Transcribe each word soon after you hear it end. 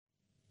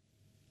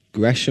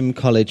Gresham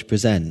College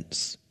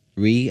presents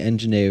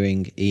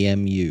Re-Engineering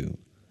EMU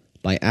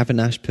by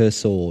Avinash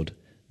Persaud,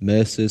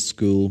 Mercer's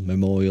School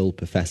Memorial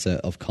Professor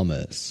of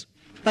Commerce.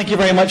 Thank you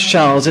very much,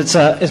 Charles. It's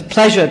a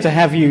pleasure to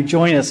have you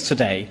join us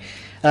today.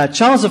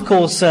 Charles, of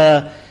course,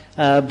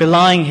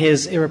 belying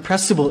his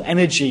irrepressible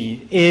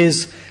energy,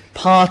 is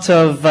part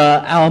of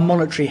our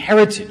monetary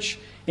heritage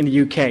in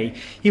the UK.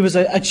 He was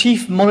a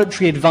chief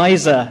monetary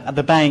advisor at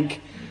the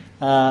bank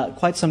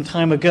quite some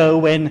time ago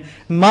when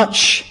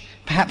much,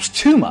 perhaps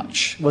too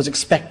much, was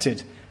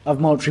expected of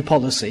monetary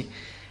policy.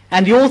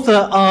 And the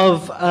author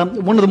of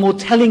one of the more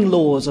telling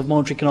laws of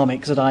monetary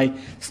economics that I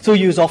still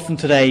use often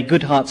today,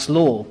 Goodhart's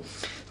Law.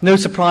 No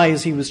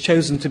surprise he was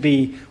chosen to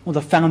be one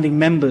of the founding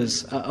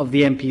members of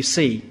the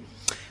MPC.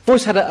 I've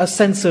always had a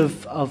sense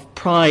of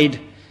pride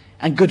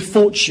and good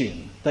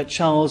fortune that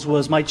Charles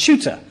was my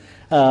tutor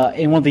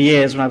in one of the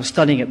years when I was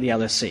studying at the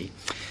LSE.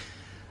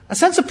 A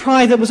sense of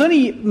pride that was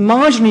only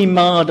marginally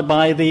marred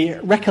by the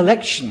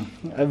recollection,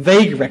 a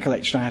vague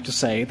recollection I have to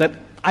say, that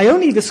I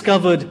only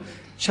discovered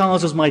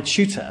Charles was my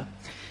tutor,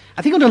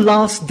 I think on the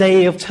last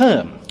day of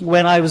term,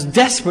 when I was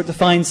desperate to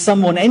find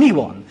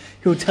anyone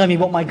who would tell me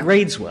what my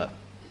grades were.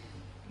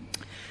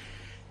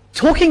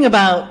 Talking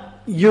about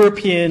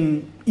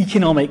European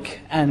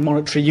economic and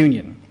monetary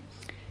union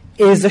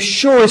is the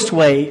surest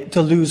way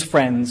to lose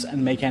friends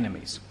and make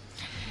enemies.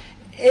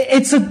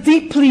 It's a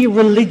deeply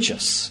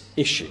religious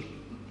issue.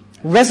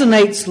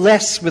 Resonates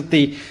less with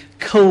the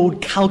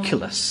cold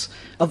calculus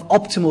of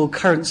optimal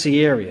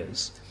currency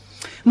areas,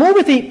 more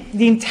with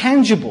the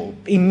intangible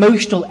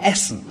emotional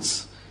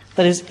essence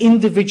that is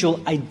individual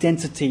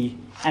identity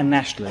and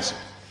nationalism.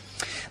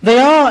 They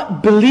are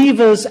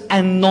believers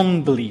and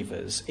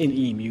non-believers in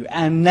EMU,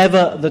 and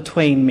never the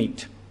twain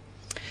meet.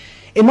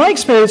 In my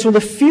experience, one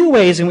of the few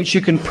ways in which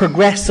you can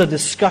progress a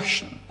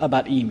discussion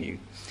about EMU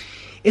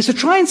is to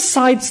try and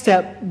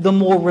sidestep the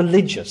more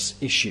religious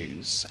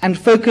issues and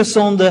focus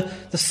on the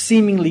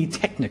seemingly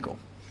technical,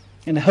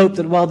 in the hope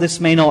that while this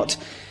may not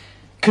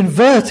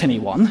convert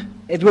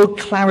anyone, it will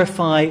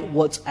clarify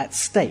what's at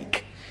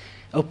stake.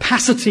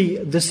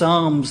 Opacity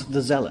disarms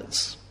the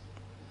zealots.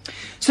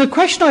 So the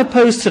question I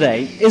pose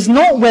today is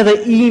not whether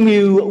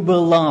EMU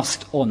will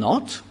last or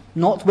not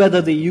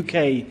whether the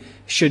UK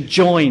should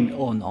join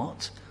or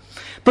not,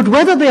 but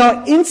whether there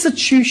are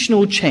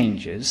institutional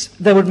changes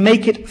that would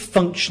make it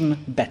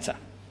function better.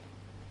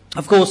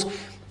 Of course,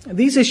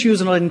 these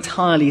issues are not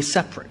entirely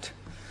separate.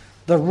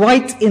 The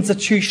right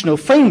institutional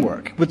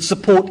framework would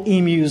support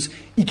EMU's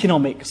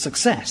economic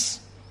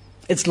success,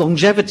 its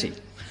longevity,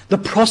 the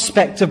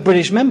prospect of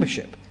British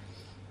membership.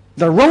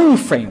 The wrong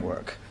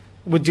framework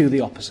would do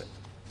the opposite.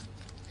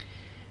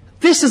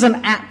 This is an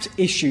apt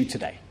issue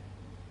today.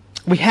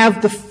 We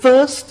have the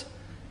first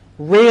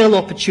real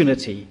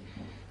opportunity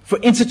for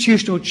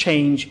institutional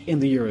change in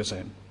the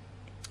Eurozone.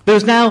 There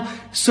is now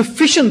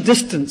sufficient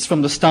distance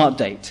from the start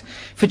date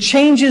for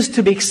changes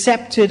to be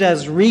accepted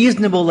as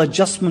reasonable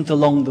adjustment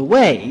along the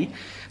way,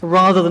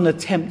 rather than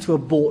attempt to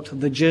abort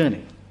the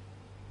journey.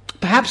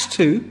 Perhaps,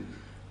 too,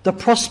 the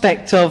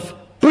prospect of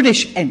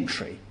British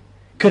entry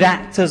could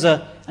act as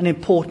an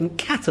important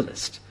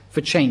catalyst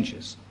for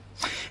changes.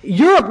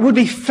 Europe would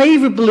be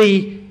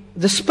favourably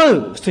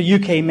disposed to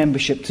UK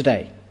membership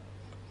today.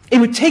 It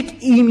would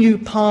take EMU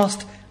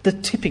past the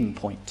tipping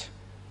point.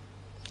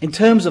 In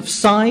terms of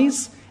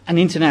size and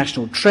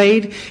international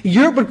trade,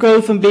 Europe would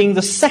grow from being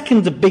the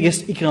second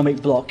biggest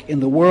economic bloc in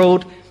the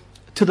world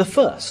to the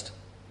first.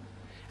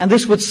 And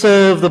this would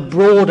serve the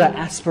broader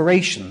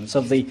aspirations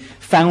of the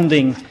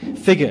founding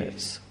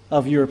figures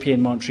of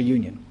European Monetary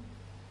Union.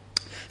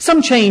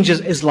 Some change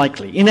is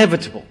likely,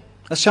 inevitable.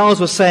 As Charles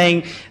was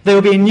saying, there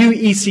will be a new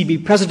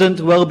ECB president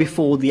well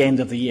before the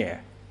end of the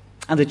year.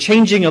 And the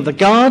changing of the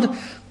guard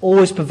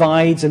always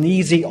provides an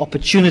easy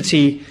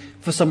opportunity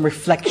for some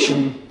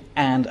reflection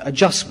and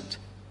adjustment.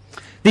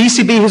 The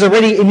ECB has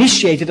already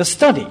initiated a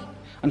study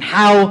on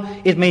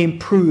how it may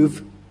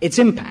improve its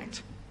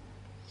impact.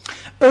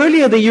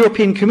 Earlier, the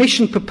European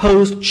Commission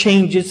proposed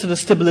changes to the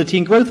Stability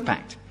and Growth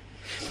Pact,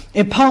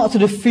 in part to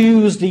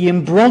diffuse the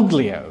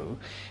imbroglio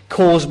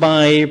caused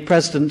by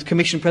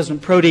Commission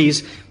President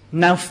Prodi's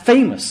now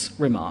famous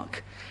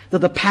remark that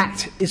the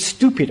pact is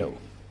stupido.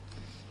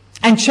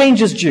 And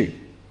change is due.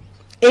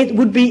 It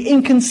would be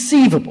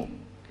inconceivable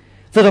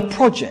that a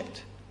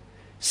project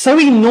so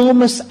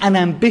enormous and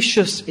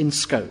ambitious in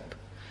scope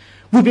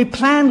would be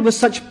planned with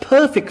such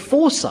perfect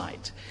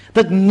foresight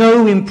that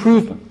no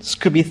improvements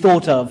could be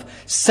thought of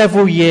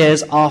several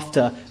years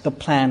after the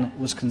plan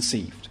was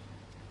conceived.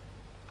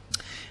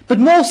 But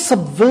more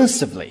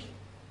subversively,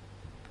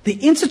 the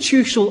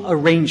institutional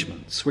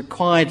arrangements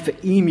required for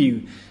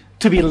EMU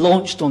to be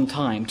launched on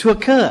time, to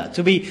occur,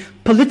 to be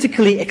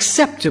politically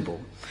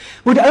acceptable,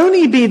 would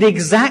only be the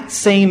exact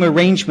same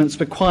arrangements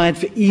required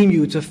for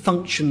EMU to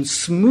function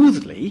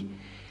smoothly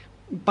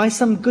by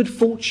some good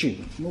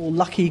fortune or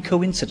lucky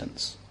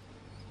coincidence.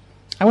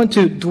 I want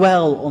to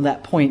dwell on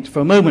that point for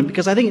a moment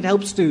because I think it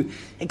helps to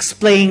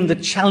explain the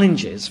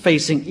challenges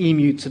facing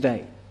EMU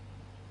today.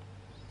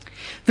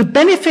 The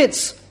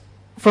benefits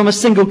from a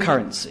single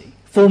currency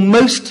for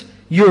most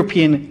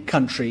European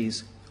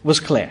countries was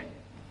clear.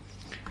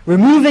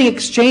 Removing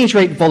exchange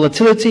rate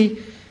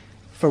volatility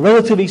for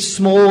relatively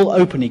small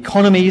open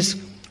economies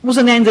was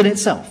an end in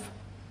itself.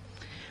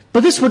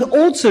 But this would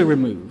also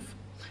remove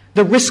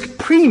the risk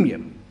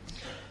premium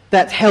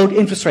that held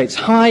interest rates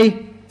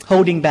high,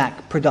 holding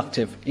back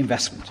productive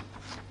investment.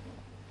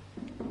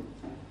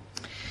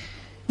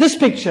 This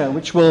picture,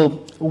 which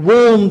will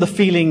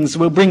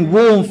bring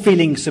warm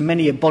feelings to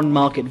many a bond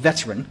market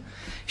veteran,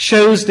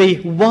 shows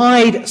the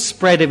wide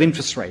spread of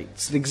interest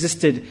rates that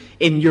existed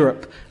in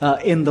Europe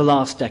in the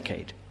last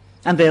decade,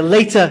 and their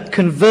later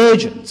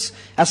convergence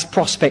as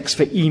prospects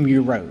for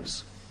EMU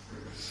rose.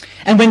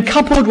 And when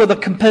coupled with a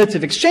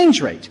competitive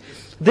exchange rate,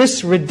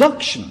 this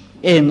reduction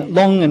in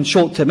long and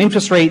short-term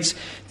interest rates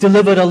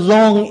delivered a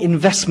long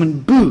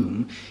investment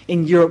boom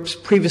in Europe's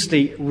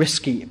previously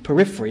risky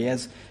periphery,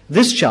 as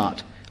this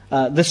chart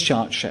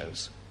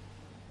shows.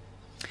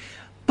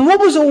 But what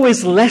was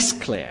always less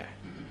clear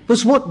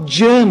was what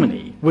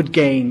Germany would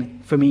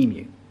gain from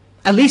EMU,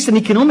 at least in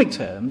economic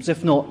terms,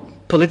 if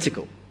not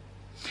political.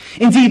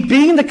 Indeed,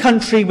 being the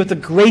country with the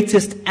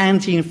greatest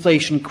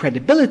anti-inflation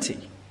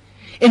credibility,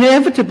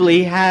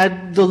 inevitably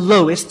had the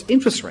lowest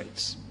interest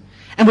rates,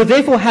 and would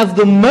therefore have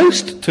the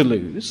most to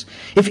lose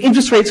if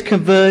interest rates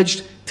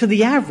converged to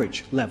the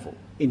average level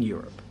in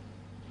Europe.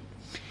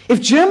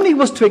 If Germany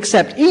was to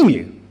accept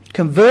EMU,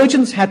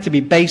 convergence had to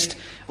be based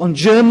on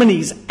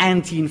Germany's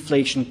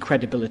anti-inflation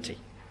credibility.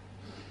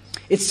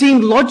 It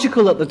seemed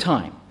logical at the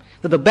time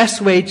that the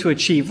best way to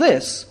achieve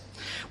this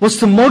was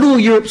to model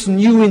Europe's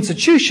new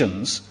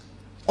institutions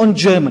on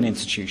German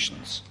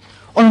institutions,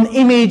 on an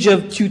image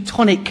of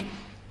Teutonic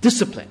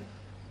discipline.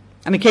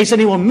 And in case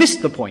anyone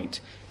missed the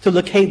point, to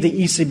locate the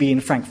ECB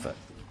in Frankfurt.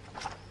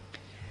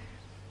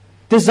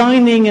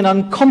 Designing an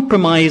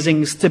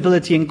uncompromising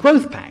stability and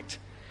growth pact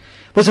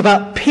was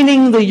about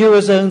pinning the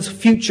Eurozone's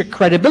future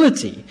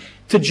credibility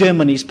to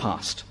Germany's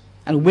past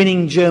and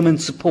winning German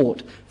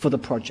support for the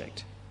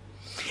project.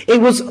 It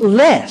was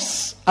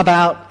less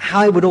about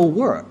how it would all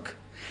work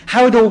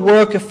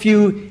a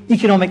few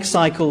economic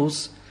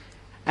cycles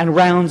and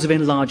rounds of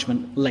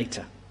enlargement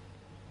later.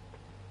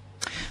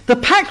 The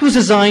pact was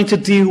designed to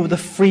deal with the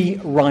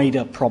free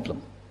rider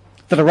problem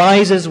that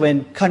arises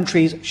when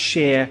countries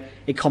share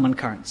a common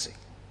currency.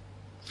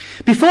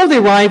 Before the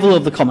arrival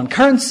of the common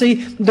currency,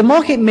 the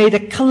market made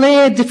a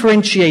clear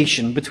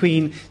differentiation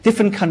between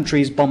different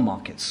countries' bond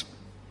markets.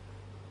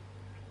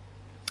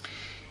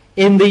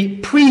 In the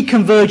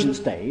pre-convergence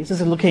days,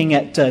 this is looking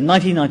at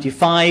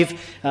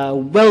 1995,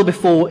 well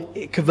before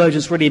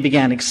convergence really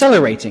began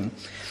accelerating,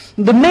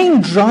 the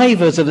main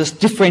drivers of this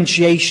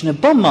differentiation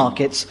of bond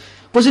markets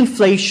was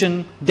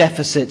inflation,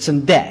 deficits,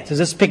 and debt, as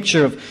this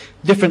picture of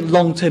different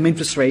long-term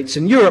interest rates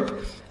in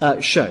Europe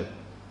show.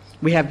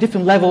 We have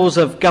different levels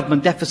of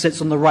government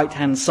deficits on the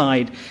right-hand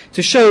side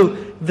to show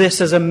this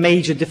as a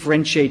major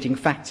differentiating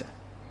factor.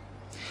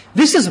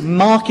 This is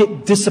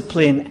market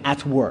discipline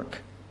at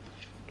work.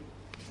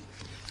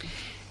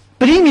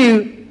 But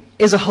EMU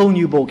is a whole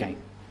new ballgame.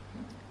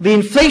 The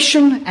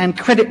inflation and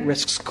credit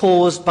risks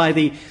caused by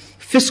the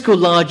fiscal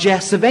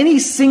largesse of any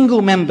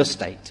single member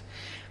state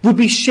would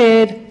be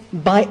shared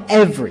by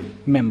every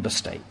member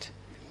state.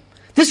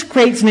 This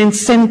creates an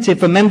incentive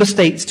for member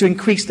states to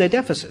increase their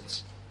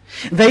deficits.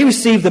 They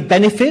receive the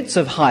benefits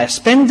of higher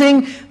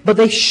spending, but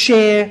they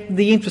share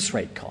the interest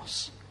rate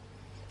costs.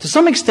 To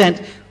some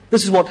extent,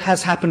 this is what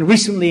has happened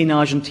recently in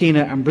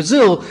Argentina and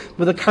Brazil,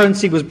 where the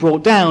currency was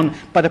brought down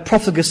by the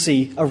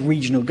profligacy of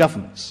regional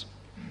governments.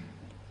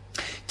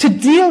 To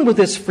deal with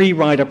this free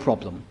rider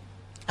problem,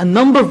 a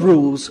number of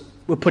rules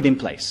were put in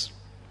place.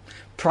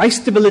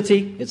 Price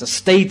stability is a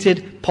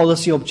stated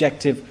policy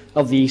objective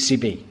of the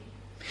ECB.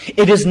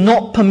 It is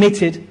not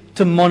permitted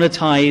to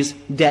monetize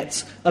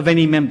debts of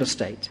any member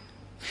state.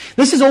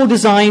 This is all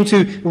designed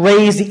to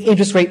raise the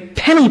interest rate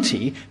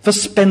penalty for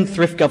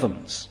spendthrift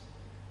governments.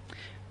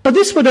 But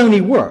this would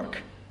only work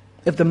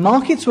if the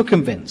markets were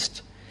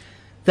convinced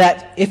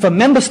that if a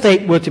member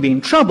state were to be in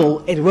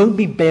trouble, it won't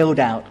be bailed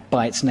out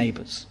by its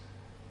neighbors.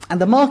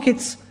 And the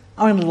markets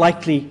are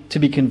unlikely to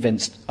be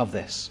convinced of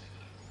this.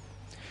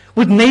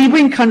 Would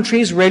neighboring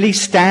countries really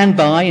stand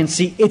by and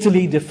see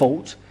Italy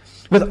default,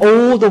 with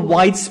all the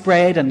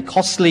widespread and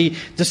costly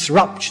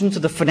disruption to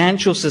the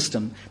financial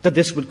system that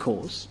this would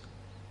cause?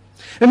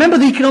 Remember,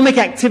 the economic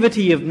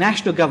activity of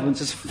national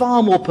governments is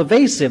far more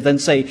pervasive than,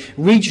 say,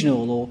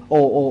 regional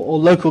or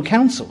local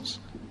councils.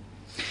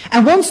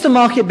 And once the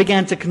market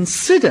began to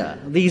consider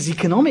these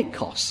economic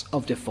costs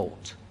of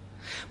default,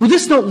 would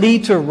this not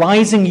lead to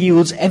rising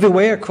yields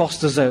everywhere across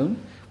the zone?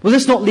 Will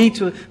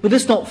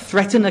this not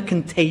threaten a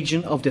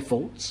contagion of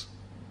defaults?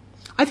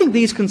 I think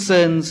these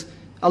concerns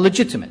are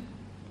legitimate.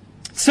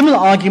 Similar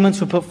arguments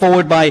were put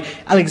forward by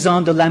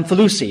Alexander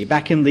Lamfalussy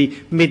back in the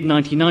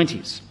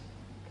mid-1990s.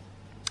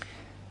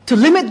 To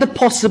limit the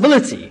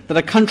possibility that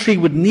a country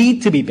would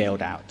need to be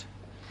bailed out,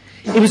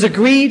 it was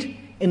agreed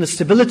in the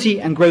Stability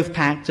and Growth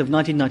Pact of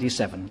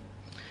 1997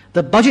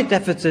 that budget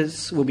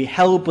deficits will be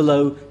held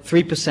below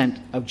 3%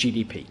 of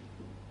GDP.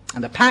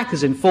 And the pact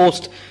is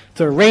enforced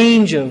through a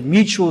range of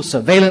mutual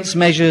surveillance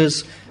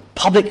measures,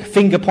 public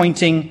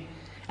finger-pointing,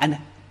 and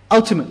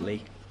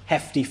ultimately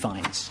hefty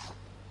fines.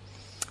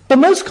 But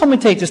most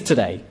commentators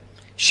today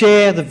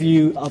share the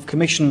view of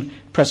Commission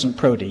President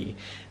Prodi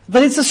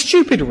that it's a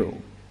stupid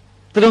rule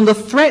that on the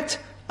threat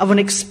of an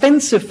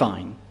expensive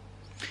fine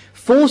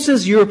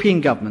forces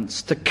European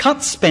governments to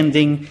cut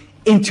spending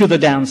into the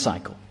down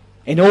cycle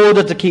in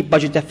order to keep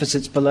budget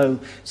deficits below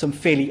some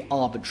fairly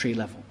arbitrary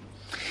level.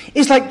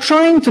 It's like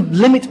trying to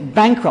limit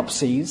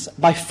bankruptcies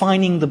by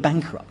fining the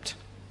bankrupt.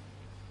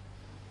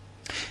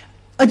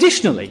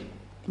 Additionally,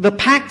 the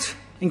pact,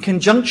 in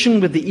conjunction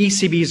with the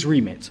ECB's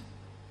remit,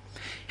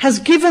 has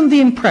given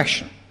the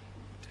impression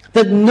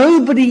that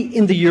nobody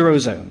in the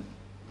Eurozone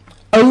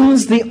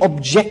owns the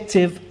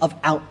objective of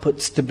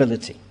output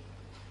stability.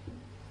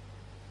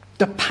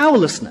 The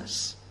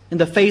powerlessness in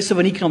the face of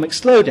an economic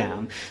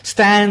slowdown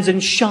stands in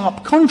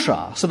sharp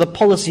contrast to the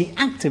policy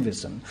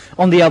activism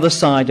on the other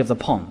side of the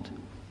pond.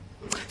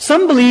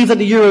 Some believe that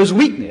the euro's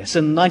weakness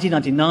in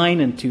 1999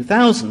 and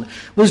 2000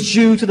 was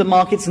due to the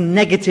market's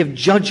negative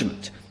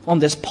judgment on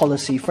this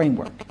policy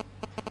framework.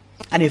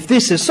 And if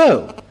this is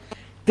so,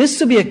 this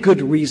would be a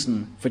good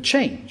reason for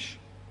change.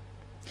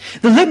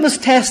 The litmus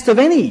test of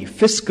any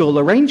fiscal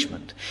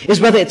arrangement is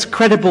whether it's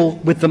credible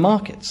with the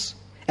markets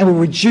and will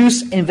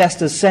reduce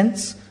investors'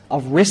 sense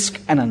of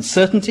risk and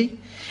uncertainty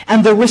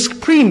and the risk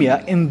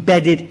premia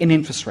embedded in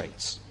interest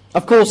rates.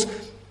 Of course,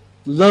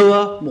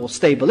 lower, more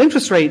stable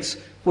interest rates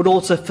would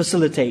also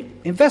facilitate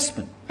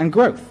investment and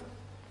growth.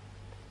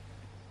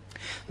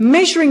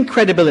 Measuring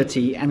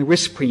credibility and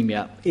risk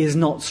premia is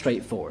not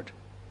straightforward.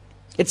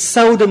 It's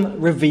seldom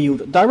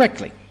revealed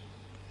directly.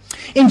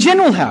 In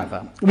general,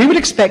 however, we would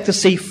expect to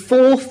see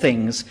four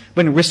things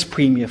when risk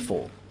premia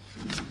fall.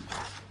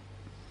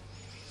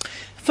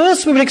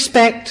 First, we would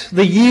expect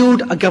the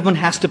yield a government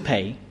has to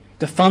pay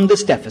to fund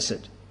its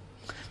deficit,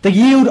 the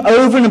yield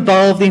over and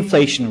above the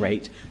inflation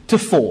rate, to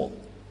fall,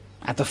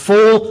 and to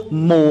fall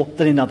more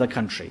than in other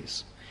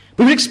countries.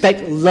 We would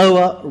expect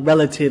lower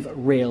relative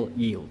real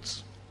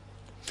yields.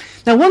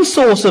 Now, one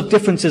source of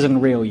differences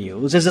in real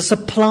yields is the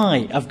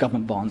supply of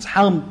government bonds,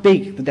 how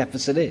big the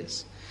deficit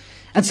is.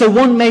 And so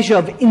one measure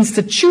of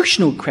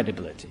institutional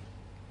credibility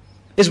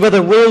is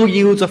whether real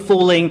yields are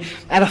falling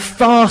at a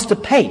faster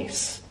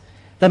pace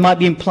than might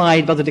be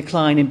implied by the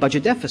decline in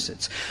budget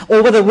deficits,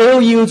 or whether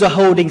real yields are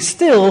holding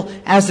still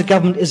as the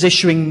government is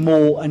issuing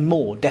more and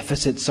more,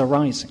 deficits are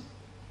rising.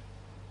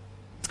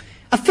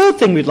 A third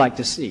thing we'd like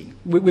to see,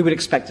 we would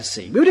expect to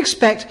see, we would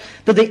expect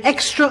that the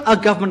extra a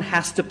government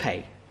has to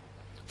pay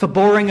for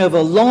borrowing over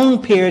a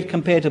long period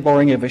compared to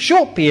borrowing over a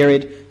short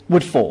period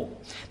would fall.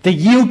 The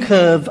yield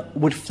curve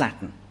would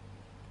flatten.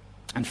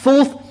 And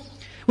fourth,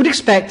 we'd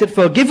expect that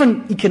for a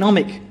given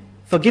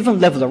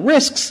level of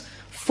risks,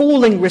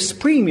 falling risk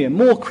premium,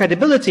 more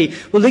credibility,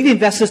 will lead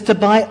investors to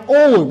buy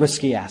all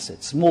risky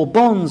assets, more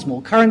bonds,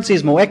 more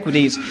currencies, more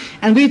equities,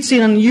 and we'd see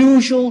an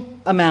unusual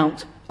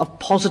amount of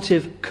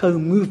positive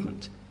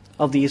co-movement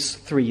of these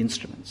three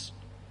instruments.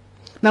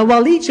 Now,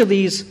 while each of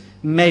these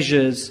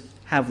measures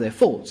has their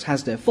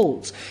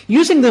faults,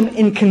 using them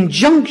in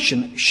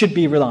conjunction should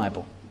be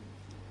reliable.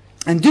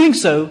 And doing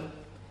so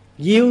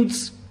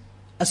yields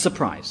a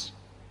surprise.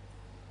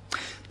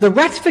 The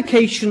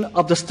ratification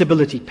of the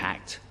Stability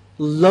Pact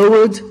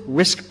lowered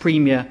risk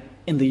premia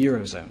in the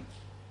Eurozone.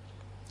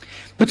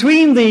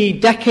 Between the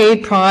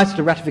decade prior to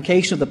the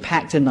ratification of the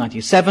Pact in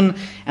 1997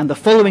 and the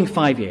following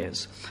 5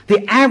 years,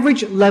 the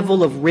average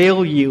level of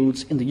real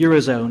yields in the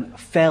Eurozone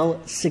fell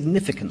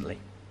significantly.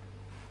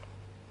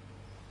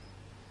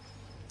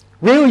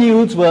 Real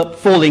yields were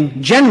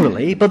falling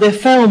generally, but they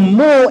fell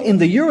more in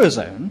the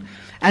Eurozone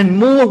and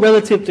more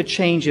relative to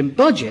change in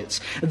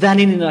budgets than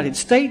in the United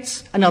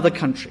States and other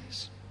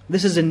countries.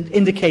 This is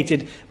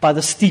indicated by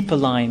the steeper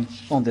line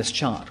on this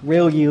chart.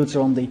 Real yields are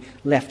on the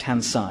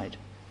left-hand side.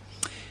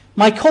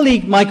 My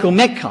colleague Michael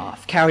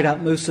Metcalf carried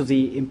out most of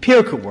the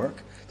empirical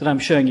work that I'm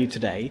showing you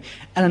today,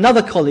 and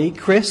another colleague,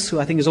 Chris, who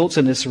I think is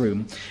also in this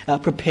room,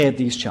 prepared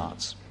these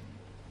charts.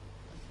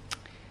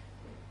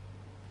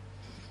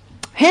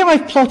 Here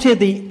I've plotted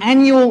the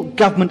annual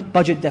government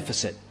budget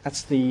deficit.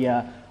 That's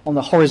on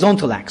the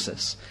horizontal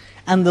axis,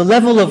 and the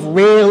level of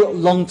real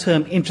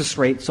long-term interest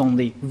rates on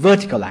the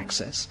vertical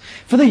axis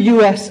for the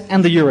US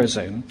and the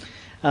Eurozone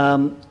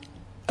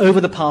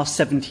over the past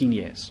 17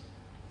 years.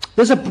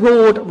 There's a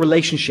broad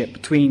relationship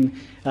between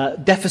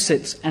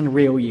deficits and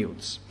real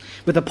yields,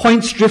 with the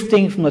points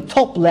drifting from the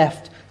top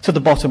left to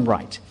the bottom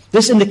right.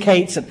 This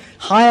indicates that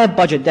higher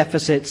budget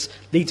deficits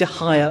lead to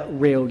higher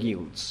real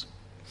yields.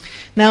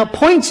 Now,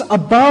 points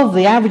above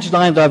the average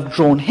line that I've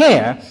drawn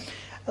here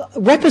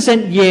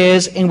represent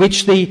years in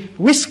which the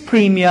risk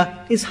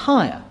premia is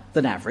higher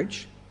than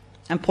average,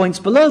 and points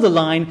below the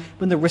line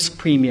when the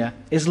risk premia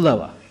is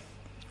lower.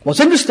 What's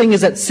interesting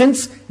is that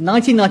since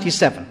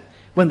 1997,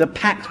 when the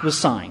pact was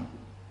signed,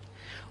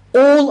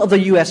 all of the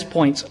US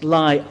points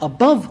lie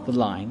above the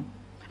line,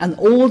 and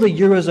all the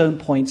Eurozone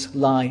points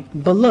lie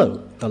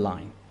below the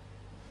line.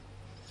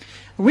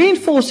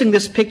 reinforcing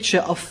this picture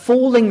of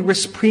falling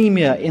risk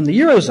premia in the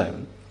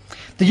Eurozone,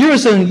 the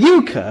Eurozone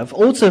yield curve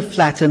also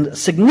flattened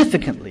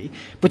significantly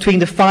between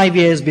the 5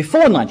 years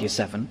before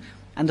 97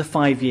 and the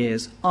 5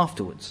 years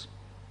afterwards.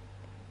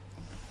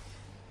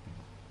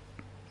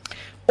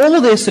 All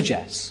of this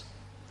suggests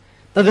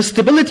that the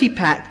Stability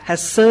Pact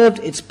has served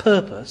its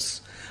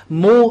purpose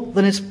more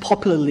than is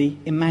popularly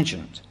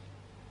imagined.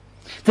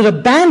 That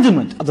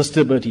abandonment of the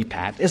Stability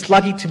Pact is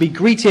likely to be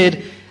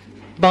greeted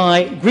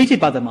by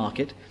the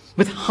market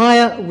with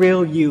higher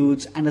real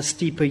yields and a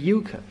steeper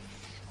yield curve.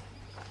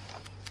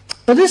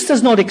 But this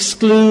does not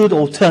exclude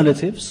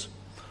alternatives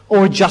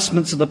or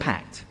adjustments of the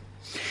pact.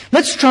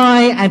 Let's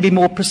try and be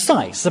more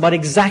precise about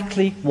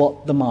exactly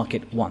what the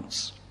market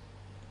wants.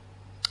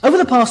 Over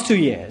the past 2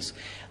 years,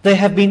 there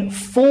have been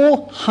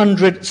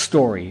 400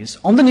 stories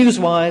on the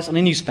newswires and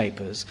in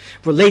newspapers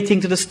relating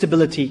to the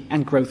Stability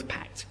and Growth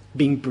Pact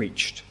being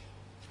breached.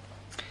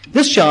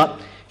 This chart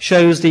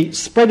shows the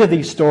spread of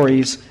these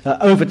stories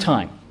over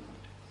time.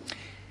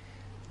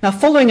 Now,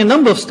 following a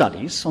number of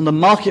studies on the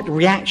market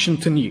reaction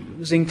to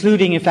news,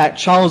 including, in fact,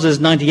 Charles's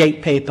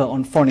 98 paper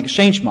on foreign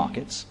exchange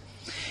markets,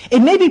 it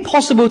may be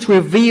possible to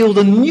reveal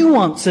the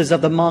nuances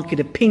of the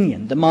market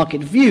opinion, the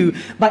market view,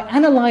 by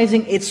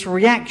analyzing its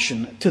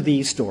reaction to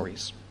these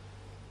stories.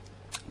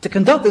 To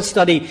conduct this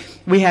study,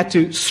 we had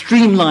to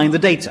streamline the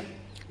data.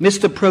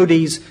 Mr.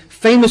 Prody's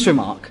famous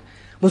remark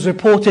was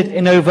reported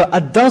in over a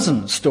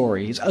dozen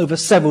stories over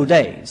several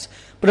days,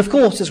 but of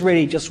course it's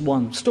really just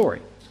one story.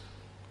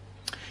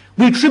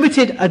 We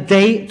attributed a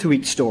day to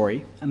each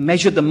story and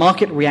measured the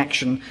market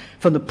reaction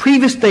from the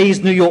previous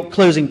day's New York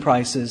closing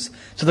prices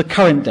to the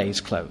current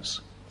day's close.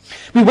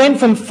 We went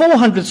from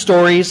 400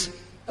 stories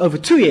over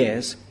 2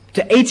 years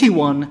to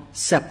 81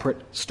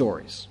 separate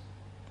stories.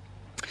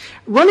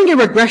 Running a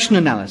regression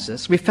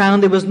analysis, we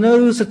found there was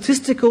no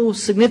statistical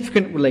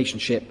significant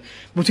relationship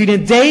between a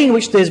day in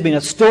which there's been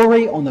a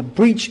story on the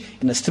breach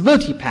in the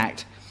Stability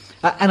Pact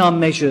and our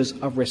measures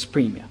of risk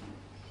premia.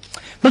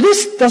 But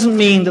this doesn't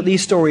mean that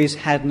these stories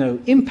had no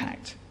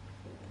impact.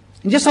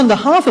 In just under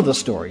half of the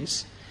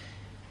stories,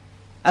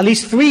 at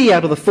least 3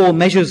 out of the 4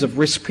 measures of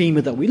risk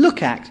premia that we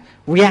look at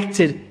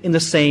reacted in the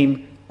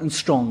same and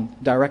strong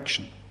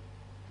direction.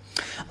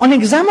 On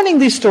examining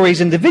these stories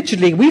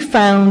individually, we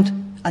found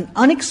an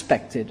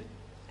unexpected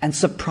and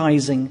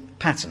surprising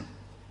pattern.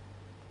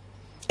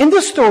 In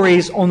the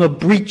stories on the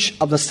breach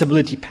of the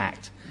Stability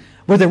Pact,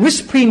 where the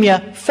risk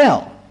premia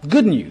fell,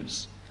 good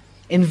news,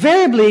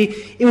 invariably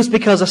it was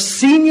because a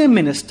senior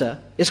minister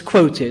is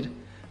quoted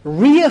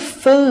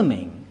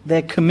reaffirming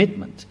their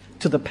commitment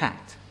to the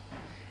pact,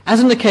 as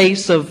in the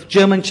case of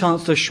German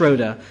Chancellor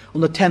Schroeder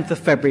on the 10th of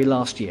February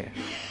last year.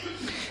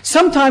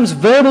 Sometimes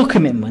verbal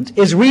commitment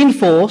is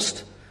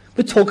reinforced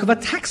with talk of a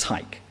tax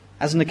hike,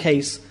 as in the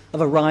case of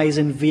a rise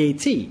in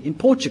VAT in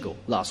Portugal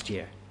last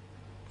year.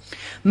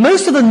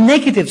 Most of the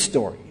negative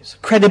stories,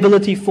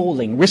 credibility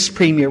falling, risk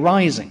premia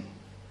rising,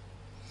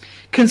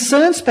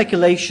 concern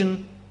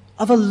speculation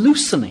of a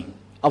loosening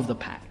of the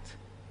pact.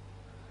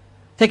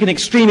 Take an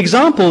extreme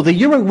example, the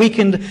euro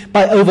weakened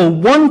by over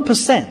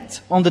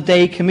 1% on the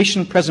day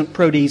Commission President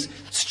Prody's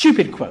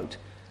stupid quote,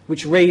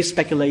 which raised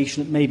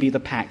speculation that maybe the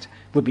pact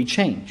would be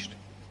changed.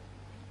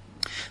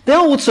 There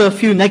are also a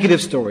few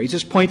negative stories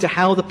which point to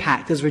how the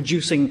pact is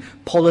reducing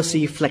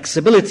policy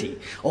flexibility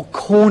or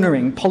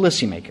cornering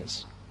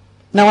policymakers.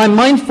 Now, I'm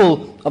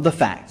mindful of the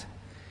fact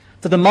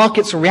that the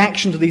market's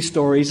reaction to these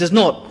stories is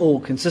not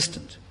all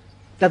consistent,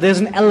 that there's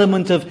an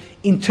element of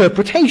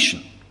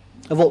interpretation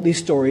of what these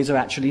stories are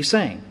actually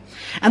saying,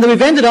 and that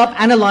we've ended up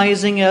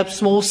analyzing a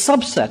small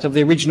subset of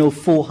the original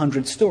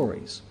 400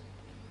 stories.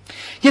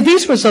 Yet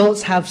these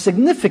results have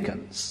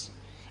significance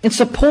in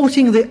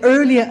supporting the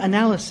earlier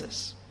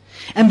analysis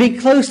and be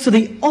close to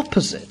the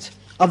opposite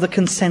of the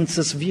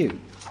consensus view.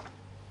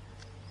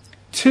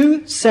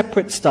 2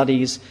 separate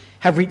studies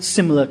have reached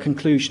similar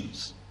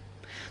conclusions.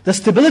 The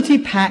Stability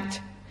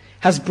Pact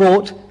has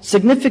brought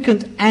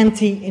significant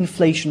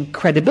anti-inflation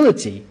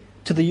credibility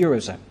to the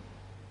Eurozone.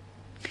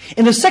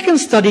 In the second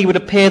study, it would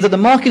appear that the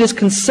market is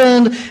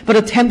concerned but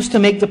attempts to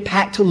make the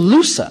pact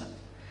looser,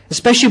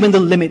 especially when the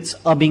limits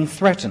are being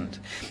threatened.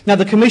 Now,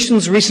 the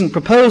Commission's recent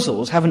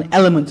proposals have an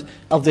element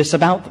of this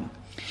about them.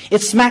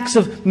 It smacks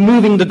of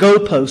moving the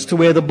goalpost to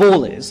where the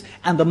ball is,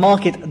 and the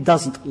market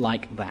doesn't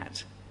like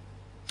that.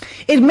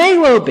 It may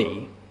well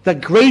be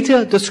that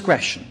greater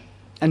discretion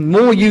and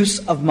more use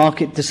of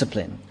market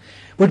discipline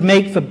would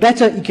make for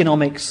better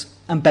economics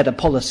and better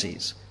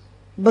policies.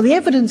 But the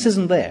evidence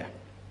isn't there.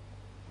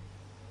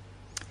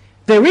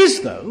 There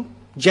is, though,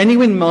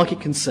 genuine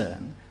market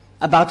concern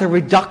about a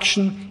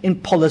reduction in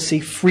policy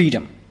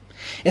freedom,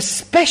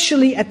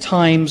 especially at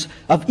times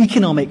of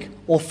economic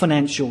or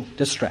financial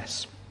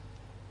distress.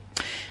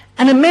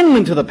 An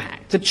amendment to the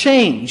pact, a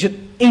change,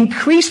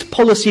 increased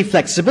policy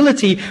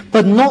flexibility,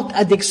 but not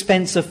at the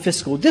expense of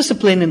fiscal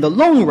discipline in the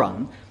long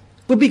run,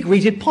 would be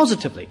greeted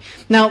positively.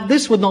 Now,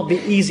 this would not be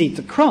easy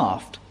to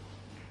craft,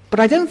 but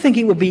I don't think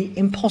it would be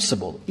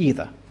impossible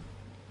either.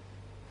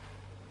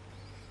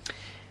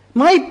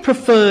 My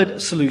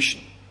preferred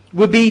solution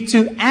would be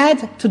to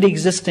add to the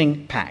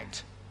existing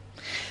pact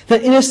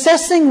that in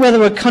assessing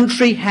whether a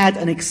country had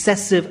an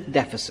excessive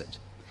deficit,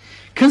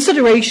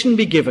 consideration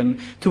be given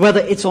to whether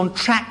it's on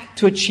track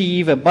to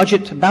achieve a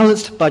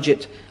balanced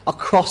budget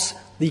across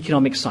the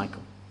economic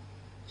cycle.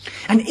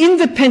 An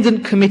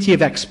independent committee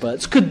of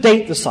experts could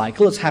date the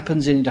cycle, as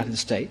happens in the United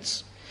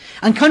States,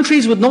 and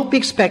countries would be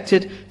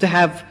expected to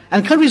have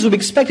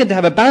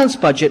a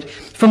balanced budget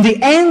from the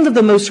end of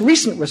the most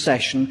recent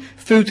recession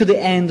through to the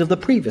end of the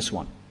previous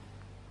one.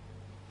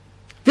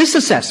 This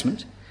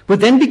assessment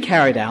would then be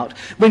carried out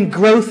when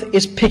growth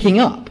is picking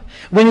up,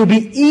 when it will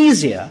be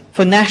easier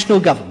for national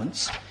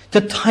governments to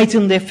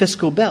tighten their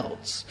fiscal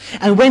belts,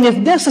 and when, if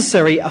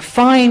necessary, a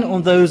fine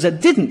on those that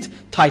didn't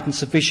tighten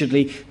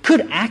sufficiently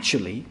could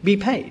actually be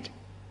paid.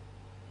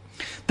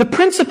 The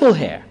principle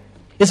here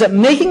is that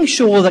making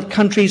sure that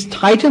countries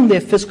tighten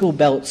their fiscal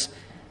belts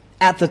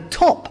at the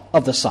top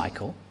of the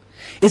cycle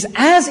is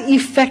as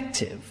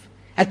effective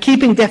at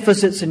keeping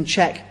deficits in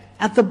check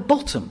at the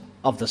bottom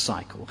of the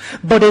cycle,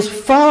 but is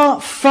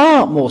far,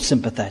 far more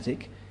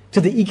sympathetic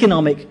to the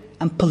economic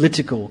and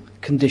political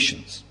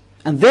conditions,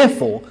 and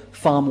therefore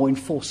far more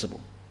enforceable.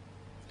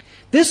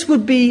 This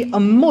would be a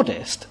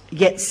modest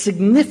yet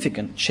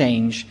significant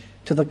change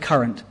to the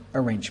current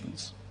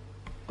arrangements.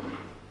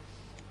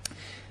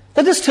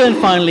 Let us turn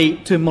finally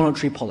to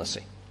monetary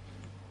policy.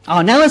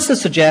 Our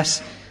analysis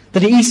suggests that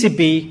the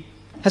ECB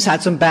has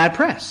had some bad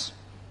press.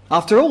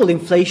 After all,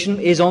 inflation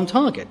is on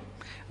target.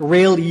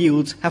 Real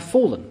yields have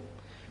fallen.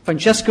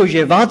 Francesco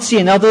Giavazzi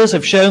and others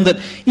have shown that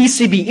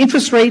ECB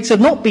interest rates have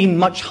not been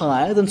much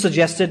higher than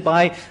suggested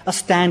by a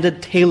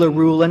standard Taylor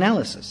rule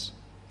analysis.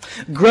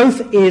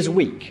 Growth is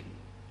weak,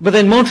 but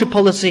then monetary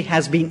policy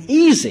has been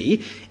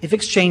easy if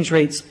exchange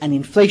rates and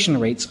inflation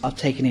rates are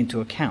taken into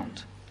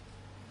account.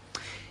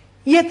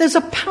 Yet there's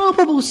a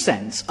palpable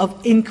sense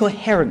of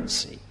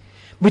incoherency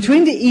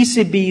between the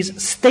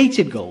ECB's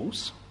stated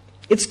goals,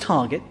 its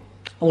target,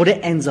 and what it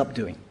ends up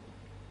doing.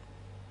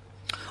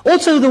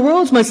 Also, the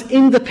world's most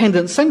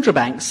independent central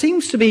bank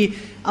seems to be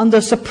under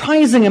a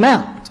surprising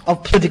amount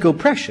of political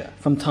pressure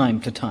from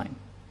time to time.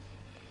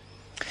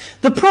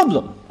 The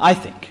problem, I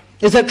think,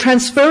 is that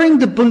transferring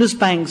the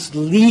Bundesbank's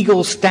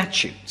legal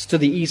statutes to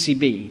the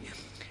ECB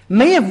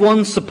may have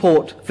won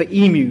support for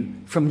EMU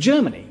from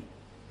Germany,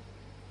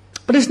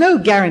 but there's no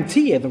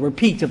guarantee of a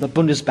repeat of the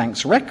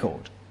Bundesbank's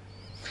record.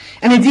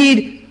 And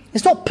indeed,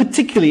 it's not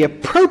particularly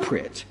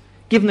appropriate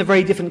given the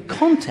very different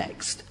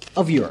context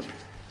of Europe.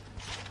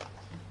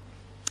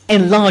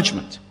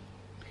 Enlargement,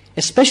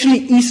 especially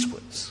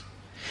eastwards,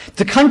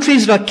 to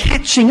countries that are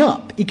catching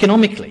up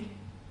economically,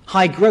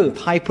 high growth,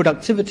 high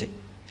productivity,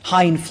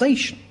 high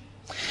inflation,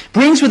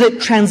 brings with it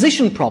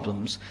transition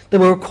problems that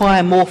will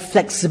require more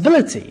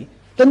flexibility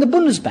than the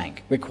Bundesbank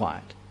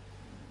required.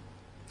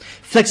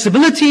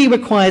 Flexibility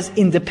requires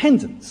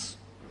independence,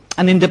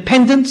 and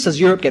independence,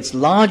 as Europe gets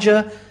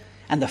larger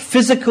and the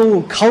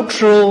physical,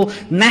 cultural,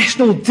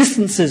 national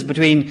distances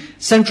between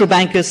central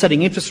bankers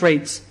setting interest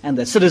rates and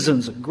their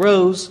citizens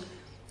grows,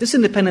 this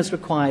independence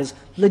requires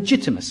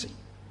legitimacy.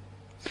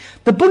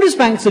 The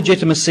Bundesbank's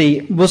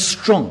legitimacy was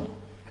strong,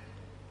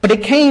 but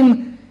it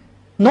came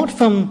not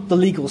from the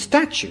legal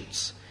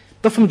statutes,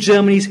 but from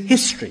Germany's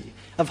history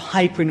of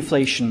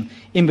hyperinflation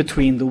in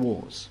between the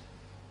wars.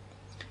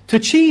 To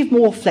achieve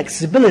more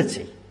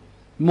flexibility,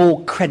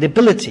 more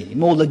credibility,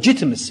 more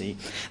legitimacy,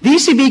 the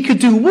ECB could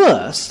do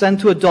worse than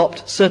to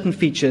adopt certain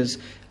features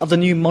of the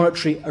new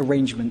monetary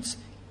arrangements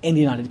in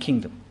the United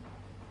Kingdom.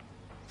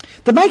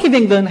 The Bank of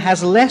England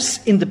has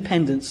less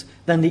independence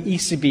than the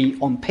ECB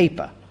on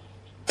paper.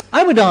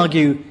 I would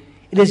argue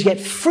it is yet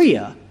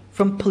freer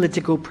from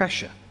political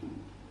pressure.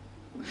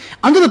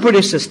 Under the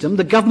British system,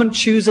 the government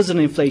chooses an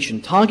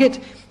inflation target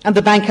and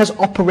the bank has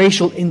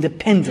operational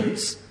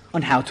independence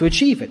on how to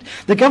achieve it.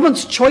 The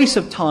government's choice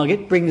of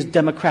target brings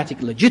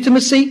democratic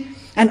legitimacy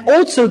and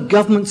also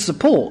government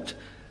support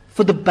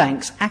for the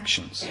bank's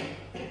actions.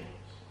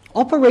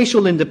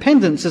 Operational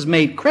independence is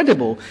made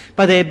credible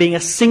by there being a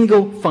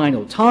single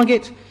final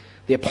target,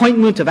 the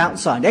appointment of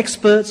outside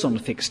experts on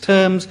fixed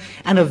terms,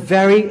 and a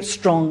very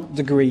strong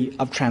degree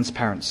of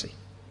transparency.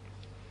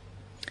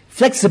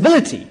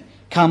 Flexibility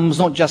comes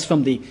not just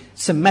from the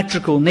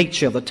symmetrical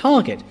nature of the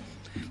target,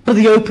 but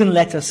the open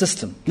letter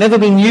system. Never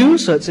been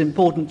used, so it's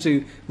important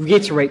to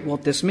reiterate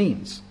what this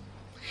means.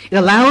 It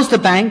allows the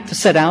bank to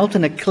set out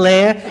in a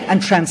clear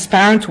and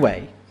transparent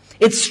way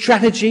its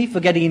strategy for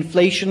getting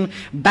inflation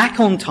back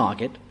on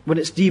target when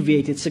it's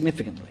deviated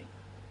significantly.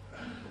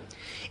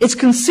 It's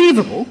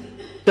conceivable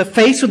that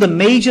faced with a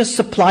major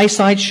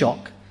supply-side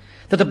shock,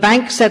 that the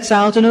bank sets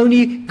out an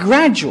only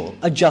gradual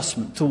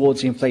adjustment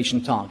towards the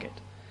inflation target.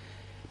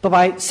 But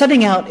by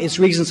setting out its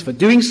reasons for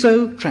doing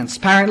so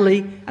transparently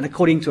and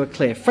according to a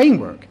clear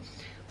framework,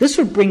 this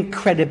would bring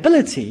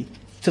credibility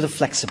to the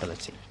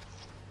flexibility.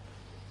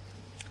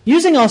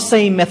 Using our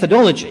same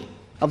methodology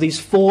of these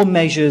 4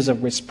 measures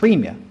of risk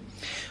premia,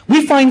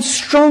 we find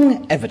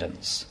strong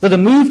evidence that a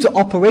move to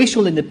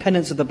operational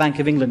independence of the Bank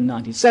of England in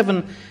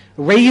 1997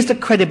 raised the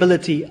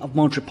credibility of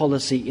monetary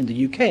policy in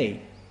the UK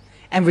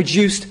and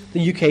reduced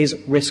the UK's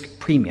risk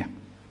premia.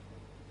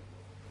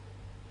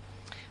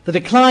 The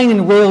decline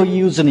in real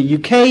yields in the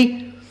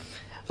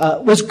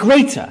UK was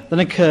greater than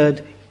occurred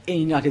in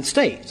the United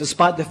States,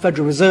 despite the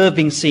Federal Reserve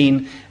being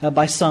seen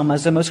by some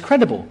as the most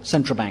credible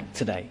central bank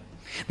today.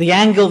 The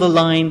angle of the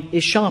line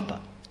is sharper,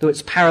 though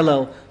it's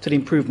parallel to the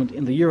improvement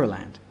in the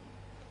Euroland.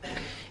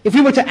 If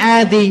we were to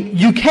add the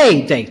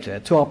UK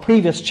data to our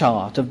previous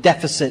chart of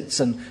deficits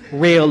and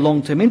real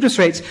long-term interest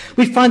rates,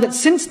 we'd find that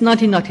since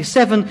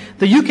 1997,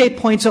 the UK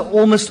points are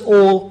almost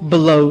all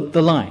below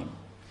the line,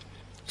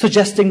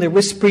 suggesting the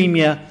risk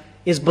premia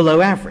is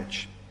below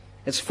average.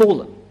 It's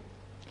fallen.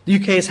 The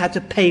UK has had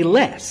to pay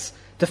less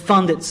to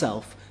fund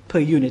itself per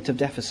unit of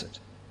deficit.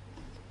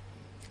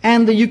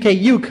 And the UK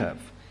yield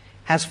curve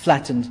has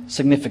flattened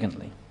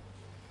significantly.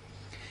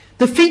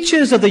 The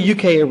features of the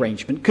UK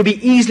arrangement could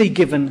be easily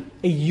given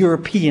a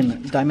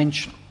European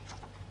dimension.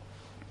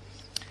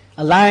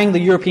 Allowing the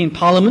European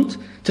Parliament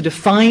to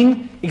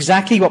define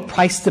exactly what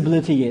price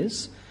stability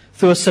is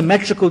through a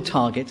symmetrical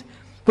target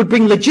would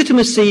bring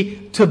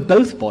legitimacy to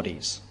both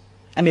bodies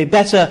and may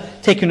better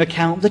take into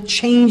account the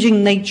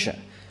changing nature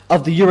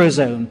of the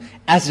Eurozone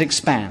as it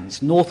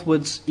expands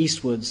northwards,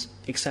 eastwards,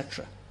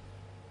 etc.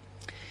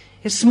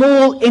 A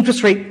small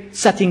interest rate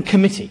setting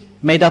committee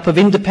made up of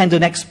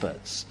independent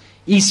experts,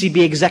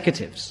 ECB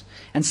executives,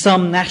 and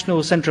some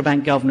national central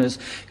bank governors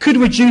could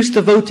reduce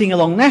the voting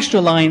along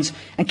national lines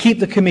and keep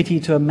the committee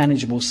to a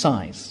manageable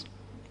size.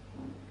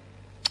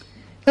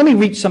 Let me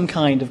reach some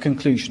kind of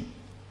conclusion.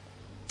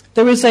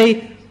 There is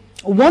a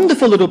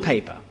wonderful little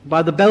paper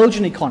by the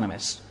Belgian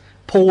economist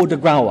Paul de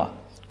Grauwe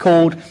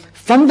called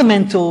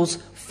Fundamentals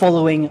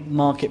Following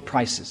Market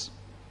Prices.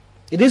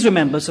 It is,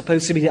 remember,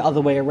 supposed to be the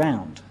other way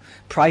around,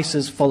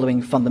 prices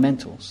following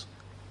fundamentals.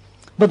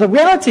 But the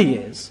reality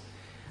is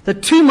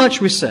that too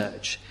much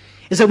research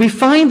is that we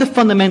find the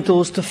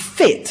fundamentals to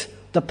fit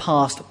the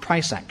past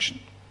price action,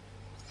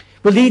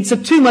 which leads to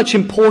too much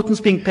importance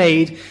being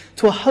paid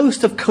to a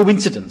host of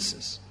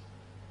coincidences.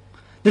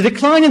 The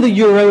decline in the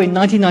euro in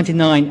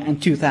 1999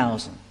 and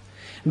 2000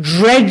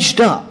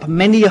 dredged up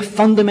many a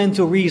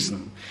fundamental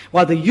reason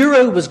why the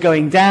euro was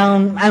going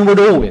down and would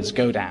always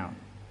go down.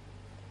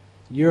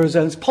 The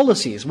Eurozone's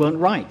policies weren't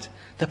right.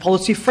 The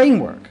policy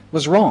framework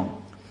was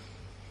wrong.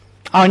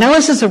 Our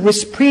analysis of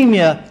risk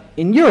premia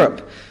in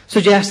Europe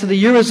suggests that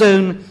the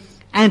Eurozone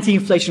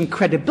anti-inflation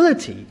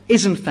credibility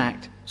is in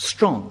fact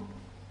strong,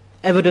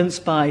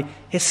 evidenced by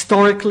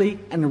historically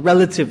and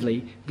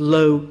relatively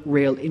low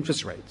real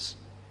interest rates.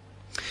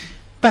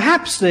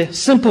 Perhaps the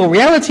simple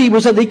reality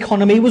was that the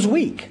economy was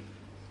weak,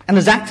 and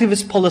as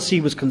activist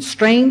policy was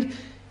constrained,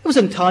 it was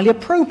entirely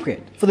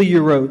appropriate for the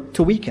euro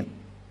to weaken.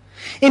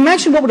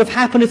 Imagine what would have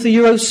happened if the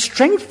euro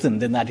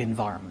strengthened in that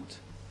environment.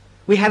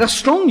 We had a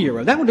strong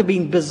euro. That would have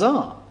been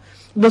bizarre.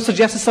 It would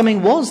suggest that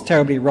something was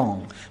terribly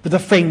wrong with the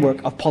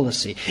framework of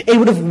policy. It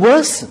would have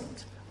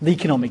worsened the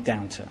economic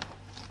downturn.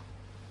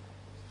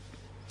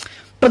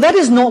 But that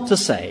is not to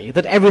say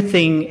that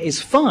everything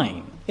is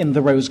fine in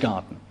the Rose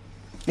Garden,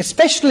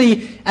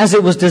 especially as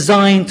it was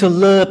designed to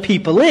lure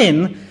people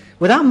in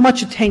without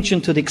much attention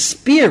to the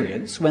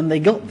experience when they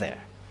got there.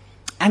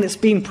 And it's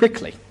been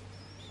prickly.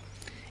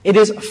 It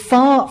is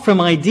far from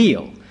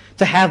ideal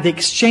to have the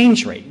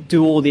exchange rate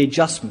do all the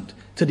adjustment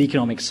to the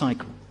economic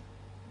cycle.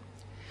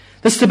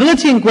 The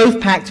Stability and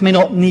Growth Pact may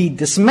not need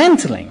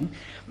dismantling,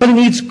 but it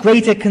needs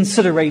greater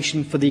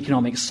consideration for the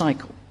economic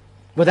cycle,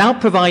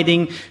 without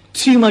providing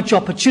too much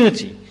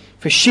opportunity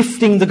for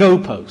shifting the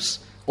goalposts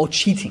or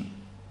cheating.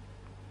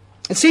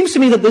 It seems to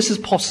me that this is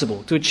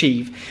possible to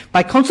achieve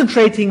by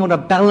concentrating on a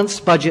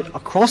balanced budget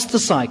across the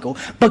cycle,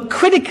 but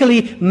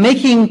critically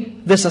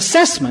making this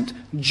assessment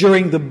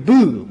during the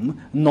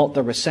boom, not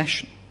the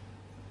recession.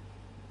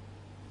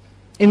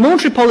 In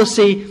monetary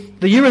policy,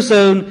 the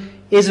Eurozone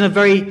is in a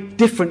very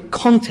different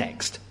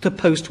context to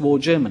post-war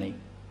Germany.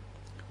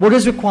 What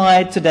is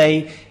required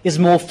today is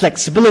more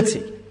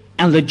flexibility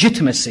and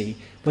legitimacy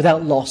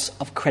without loss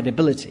of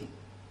credibility.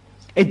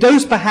 A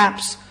dose,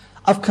 perhaps,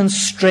 of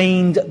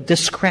constrained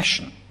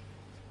discretion.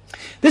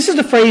 This is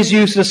the phrase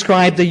used to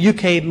describe the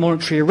UK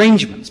monetary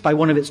arrangements by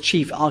one of its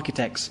chief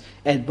architects,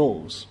 Ed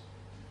Balls.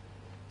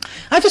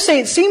 I have to say,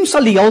 it seems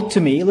slightly odd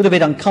to me, a little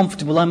bit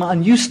uncomfortable, I'm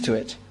unused to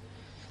it,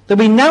 that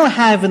we now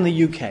have in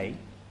the UK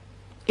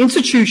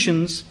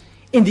institutions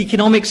in the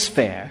economic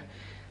sphere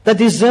that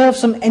deserve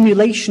some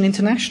emulation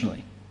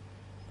internationally.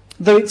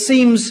 Though it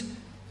seems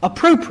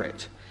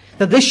appropriate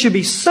that this should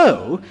be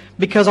so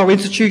because our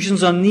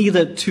institutions are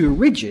neither too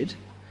rigid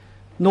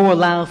nor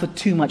allow for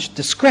too much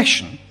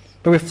discretion,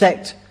 but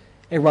reflect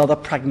a rather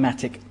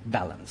pragmatic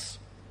balance.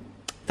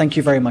 Thank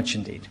you very much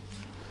indeed.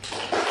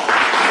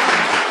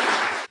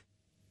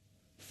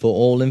 For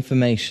all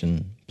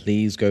information,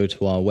 please go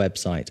to our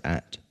website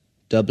at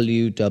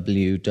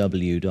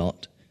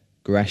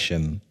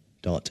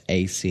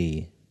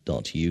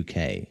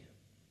www.gresham.ac.uk.